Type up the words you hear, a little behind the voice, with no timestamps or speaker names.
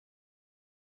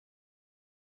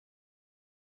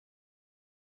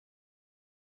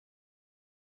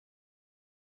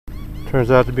Turns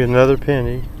out to be another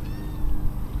penny.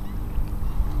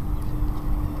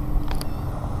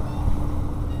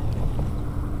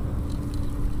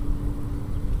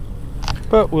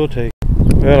 But we'll take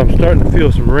it. Well, I'm starting to feel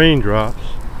some raindrops.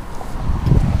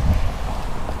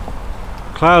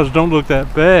 Clouds don't look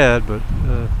that bad, but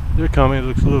they're coming. It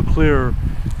looks a little clearer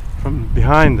from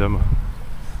behind them.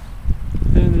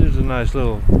 And there's a nice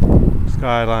little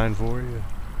skyline for you.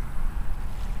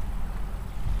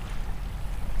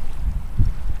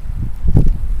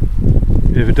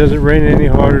 If it doesn't rain any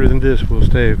harder than this, we'll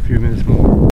stay a few minutes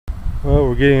more. Well,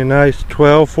 we're getting a nice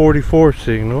 1244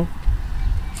 signal.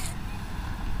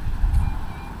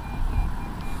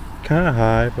 Kind of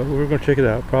high, but we're going to check it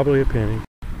out. Probably a penny.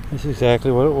 That's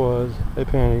exactly what it was, a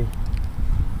penny.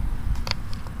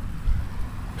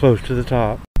 Close to the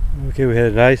top. Okay, we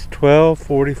had a nice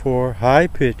 1244 high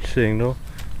pitch signal,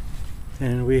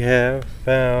 and we have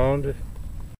found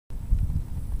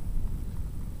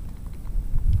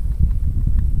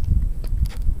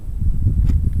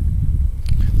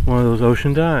one of those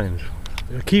ocean dimes,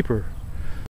 a keeper.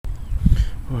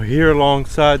 Well, here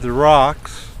alongside the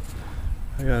rocks,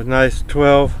 I got a nice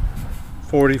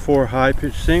 1244 high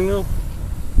pitch signal.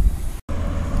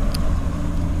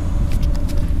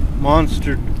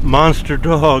 Monster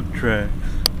dog tracks.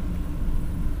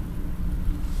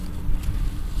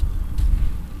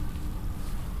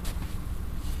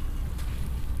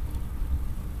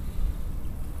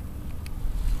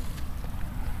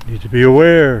 Need to be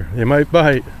aware, they might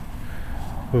bite.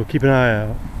 We'll keep an eye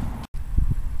out.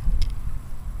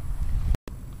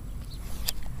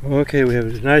 Okay, we have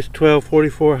a nice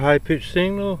 1244 high pitch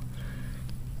signal.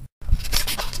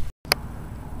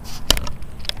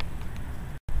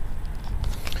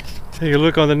 Take a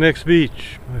look on the next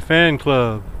beach, my fan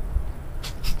club.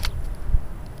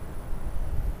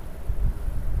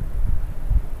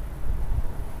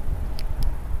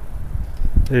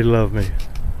 They love me.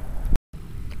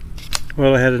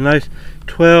 Well, I had a nice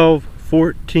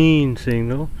 1214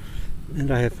 signal, and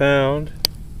I have found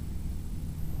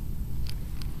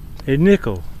a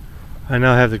nickel. I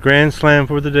now have the grand slam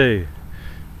for the day.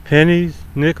 Pennies,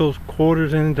 nickels,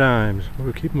 quarters, and dimes.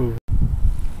 We'll keep moving.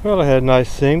 Well, I had a nice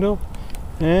signal,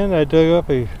 and I dug up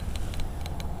a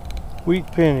wheat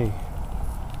penny.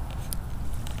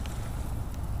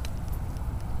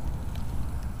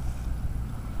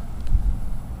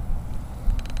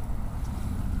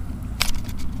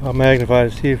 I'll magnify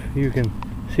to see if you can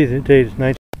see the date. It's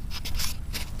 19.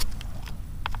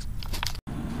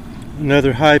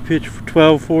 Another high pitch for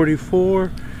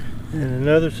 1244 and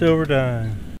another silver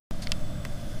dime.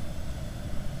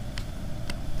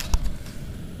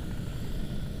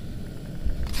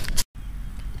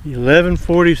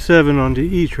 $11.47 on the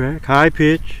E track, high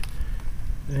pitch,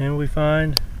 and we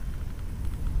find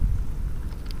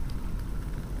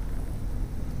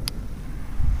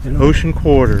an ocean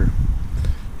quarter.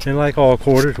 And like all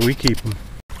quarters, we keep them.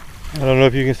 I don't know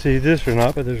if you can see this or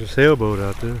not, but there's a sailboat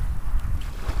out there.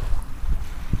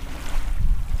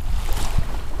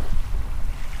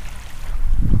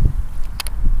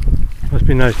 Must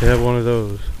be nice to have one of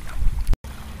those.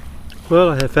 Well,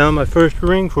 I have found my first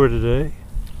ring for today.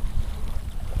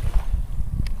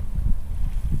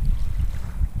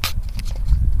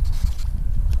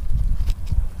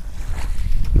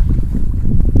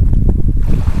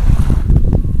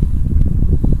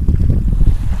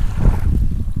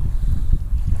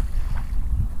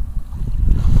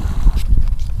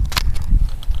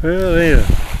 Well, it ain't a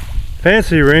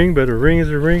fancy ring, but a ring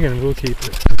is a ring, and we'll keep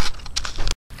it.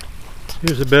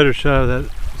 Here's a better shot of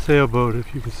that sailboat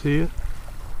if you can see it.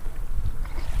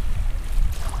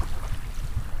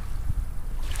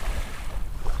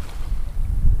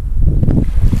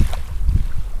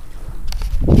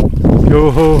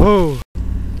 Yo ho ho!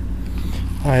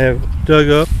 I have dug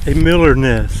up a miller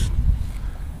nest.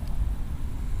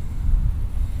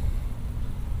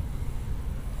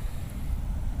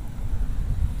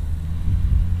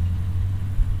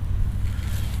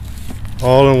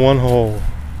 All in one hole.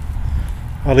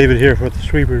 I'll leave it here for the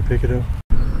sweeper to pick it up.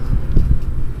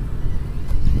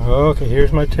 Okay,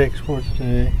 here's my takes for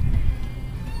today.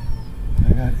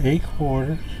 I got 8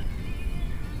 quarters,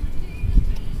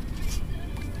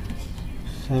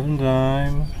 7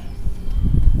 dimes,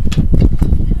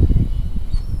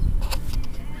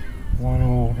 1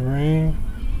 old ring,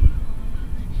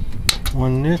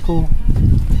 1 nickel,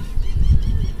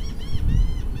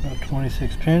 about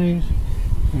 26 pennies,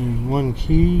 and 1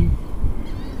 key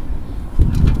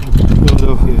with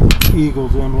the Philadelphia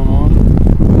Eagles emblem on it,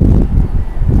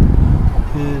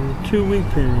 and 2 wheat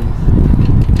pennies,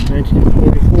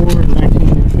 1944 and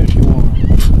 1951.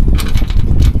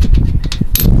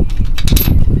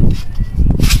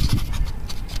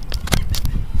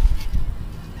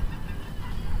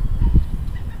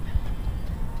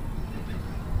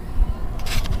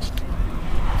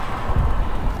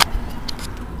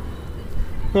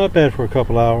 Not bad for a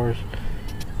couple hours.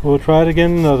 We'll try it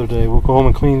again another day. We'll go home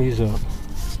and clean these up.